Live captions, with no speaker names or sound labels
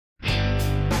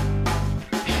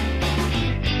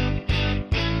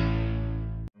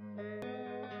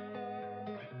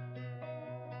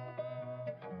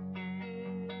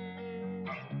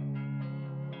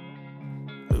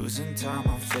losing time,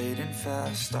 I'm fading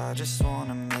fast. I just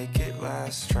wanna make it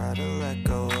last. Try to let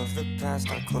go of the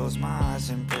past. I close my eyes,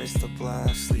 embrace the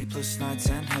blast. Sleepless nights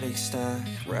and headaches stack.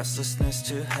 Restlessness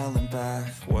to hell and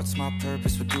back. What's my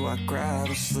purpose? What do I grab?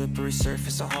 A slippery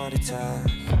surface, a heart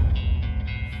attack.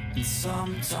 And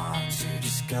sometimes you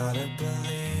just gotta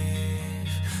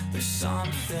believe there's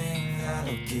something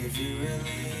that'll give you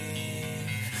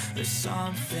relief. There's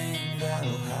something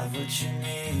that'll have what you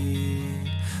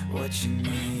need, what you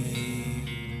need.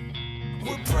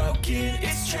 We're broken,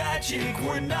 it's tragic,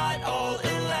 we're not all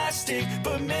elastic,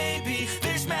 but maybe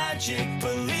there's magic,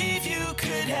 believe you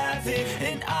could have it.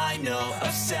 And I know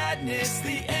of sadness,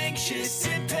 the anxious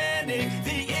and panic,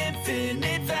 the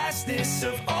infinite vastness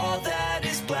of all that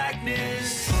is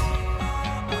blackness.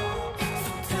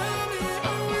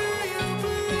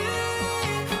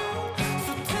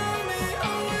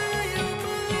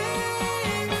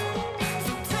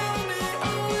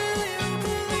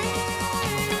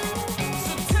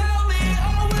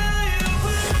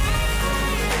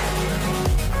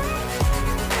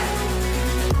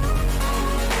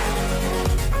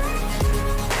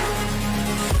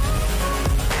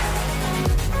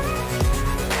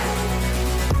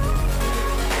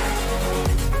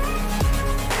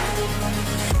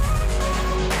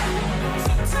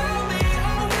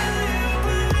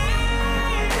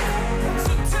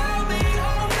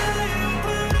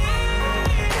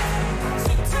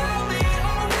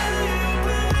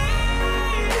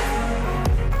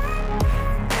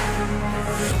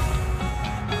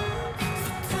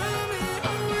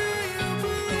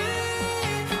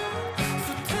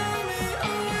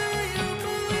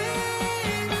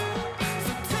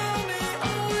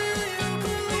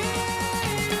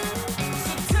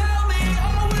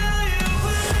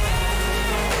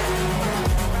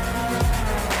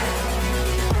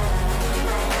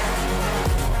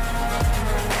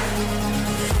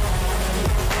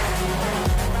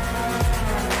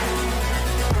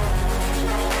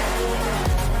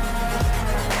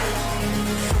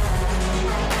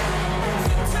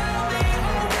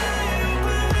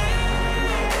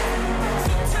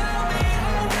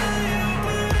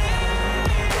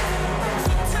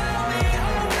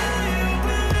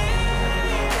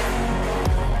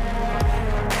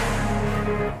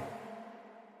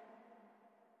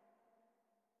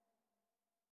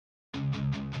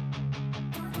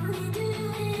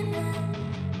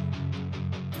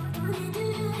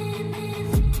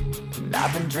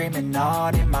 I've been dreaming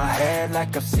on in my head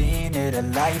like I've seen it. A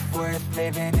life worth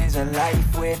living is a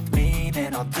life with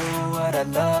meaning. I'll do what I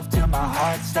love till my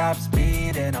heart stops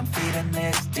beating. I'm feeding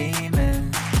this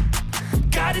demon.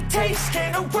 Got a taste,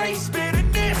 can't erase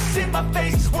bitterness in my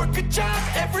face. Work a job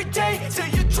every day till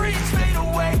your dreams fade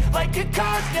away. Like a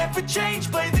card, never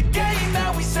change, play the game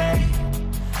that we say.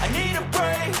 I need a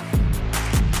break.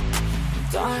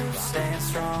 I'm staying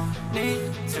strong,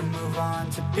 need to move on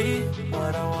to be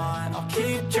what I want. I'll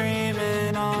keep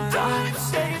dreaming on. I'm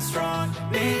staying strong,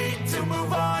 need to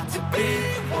move on to be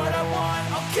what I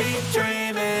want. I'll keep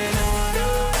dreaming on.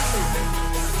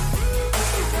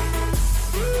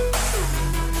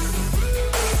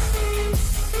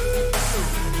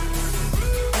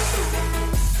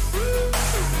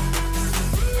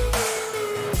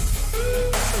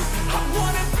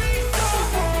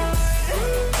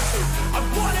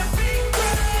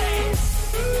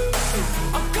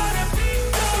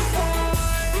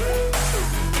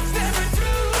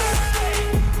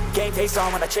 Face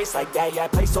on when I chase like that, yeah, I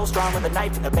play so strong with a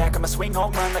knife in the back. I'ma swing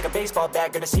home run like a baseball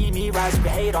bat. Gonna see me rise, you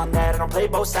can hate on that. I don't play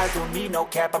both sides, doing me no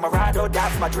cap. I'ma ride or die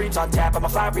for my dreams on tap. I'ma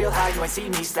fly real high, you ain't see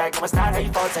me slack. No, it's not how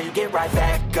you fall, it's how you get right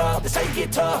back up. That's how you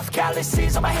get tough.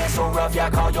 Calluses on my hands so rough, yeah, I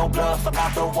call your bluff. I'm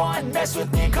not the one, mess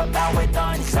with me and come out with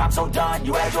none. Cause I'm so done,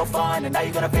 you had your fun. And now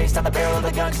you're gonna face down the barrel of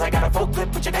the gun. Cause I got a full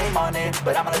clip, put your name on it.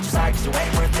 But I'ma let you slide cause you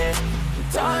ain't worth it.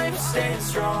 I'm staying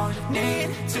strong, need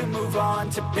to move on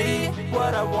to be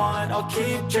what I want. I'll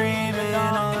keep dreaming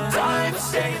on. I'm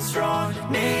staying strong,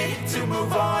 need to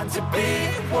move on to be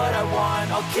what I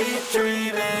want. I'll keep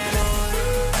dreaming on.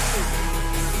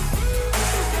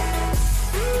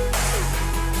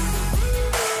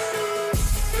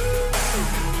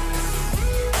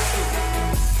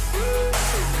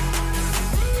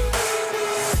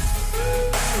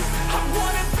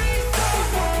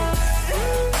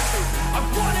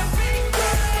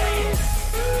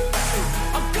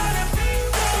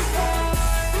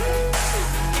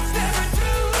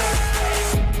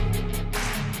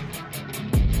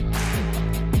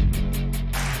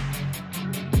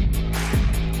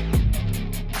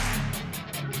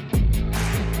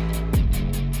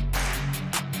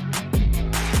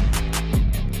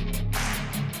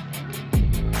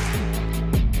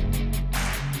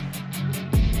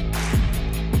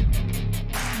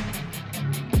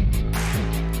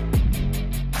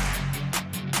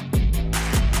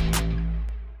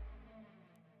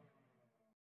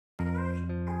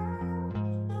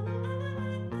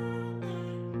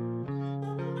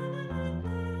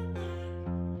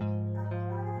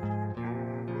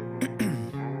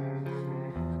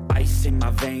 in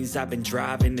my veins, I've been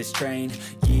driving this train.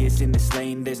 Years in this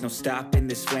lane, there's no stopping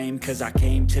this flame. Cause I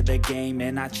came to the game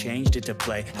and I changed it to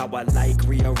play how I like,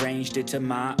 rearranged it to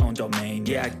my own domain.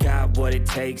 Yeah, I got what it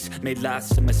takes, made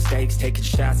lots of mistakes, taking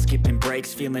shots, skipping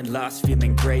breaks, feeling lost,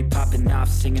 feeling great, popping off,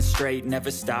 singing straight,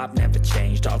 never stopped, never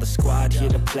changed. All the squad here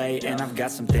to play, and I've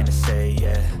got something to say,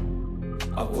 yeah.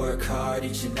 I work hard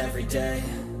each and every day,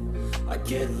 I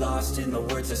get lost in the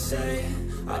words I say.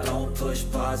 I don't push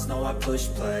pause, no I push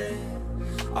play.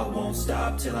 I won't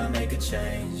stop till I make a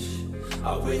change.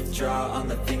 I withdraw on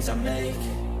the things I make.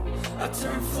 I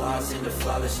turn flaws into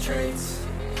flawless traits.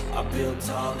 I build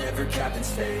tall, never capped in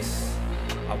space.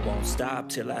 I won't stop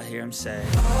till I hear him say,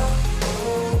 oh,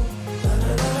 oh, la,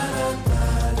 la, la, la,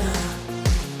 la, la.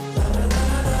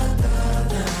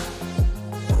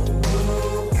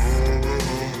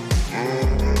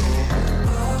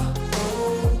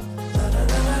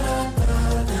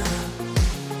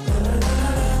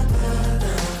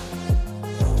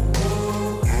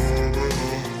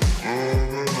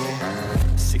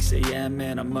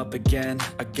 And I'm up again.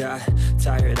 I got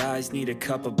tired eyes, need a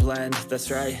cup of blend.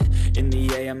 That's right, in the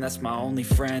AM, that's my only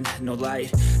friend. No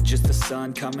light, just the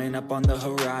sun coming up on the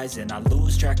horizon. I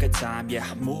lose track of time, yeah,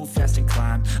 I move fast and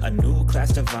climb a new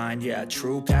class divine, yeah,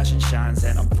 true passion shines.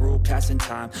 And I'm through passing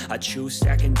time, I choose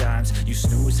stacking dimes. You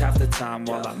snooze half the time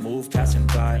while I move passing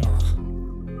by.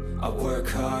 I work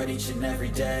hard each and every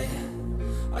day,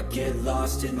 I get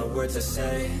lost in the words I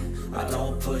say. I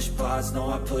don't push pause, no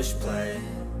I push play.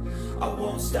 I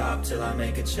won't stop till I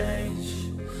make a change.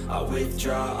 I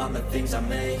withdraw on the things I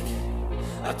make.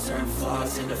 I turn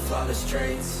flaws into flawless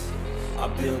traits. I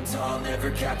build tall, never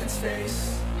capped in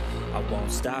space. I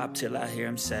won't stop till I hear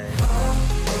him say, oh,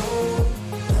 oh,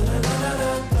 la, la, la,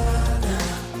 la, la, la.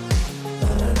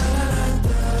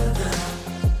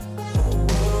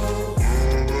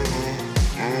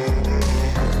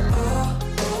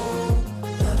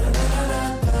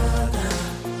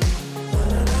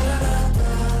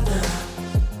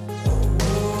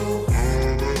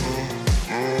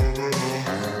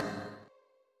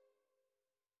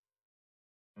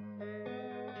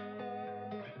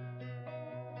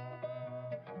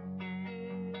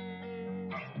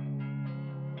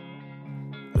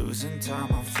 Losing time,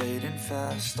 I'm fading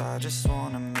fast. I just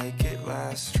wanna make it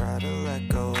last. Try to let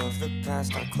go of the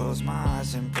past. I close my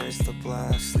eyes, embrace the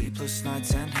blast. Sleepless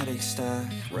nights and headaches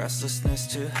stack. Restlessness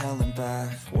to hell and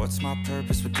back. What's my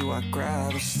purpose? What do I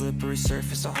grab? A slippery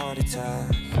surface, a heart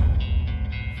attack.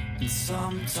 And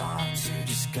sometimes you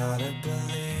just gotta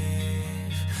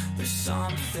believe there's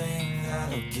something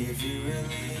that'll give you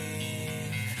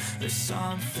relief. There's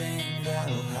something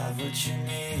that'll have what you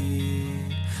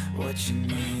need. What you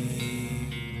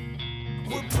need.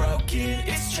 We're broken,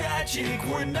 it's tragic.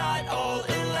 We're not all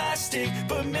elastic,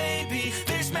 but maybe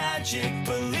there's magic.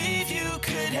 Believe you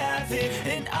could have it.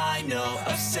 And I know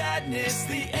of sadness,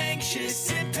 the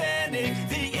anxious and panic,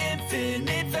 the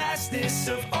infinite vastness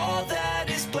of all that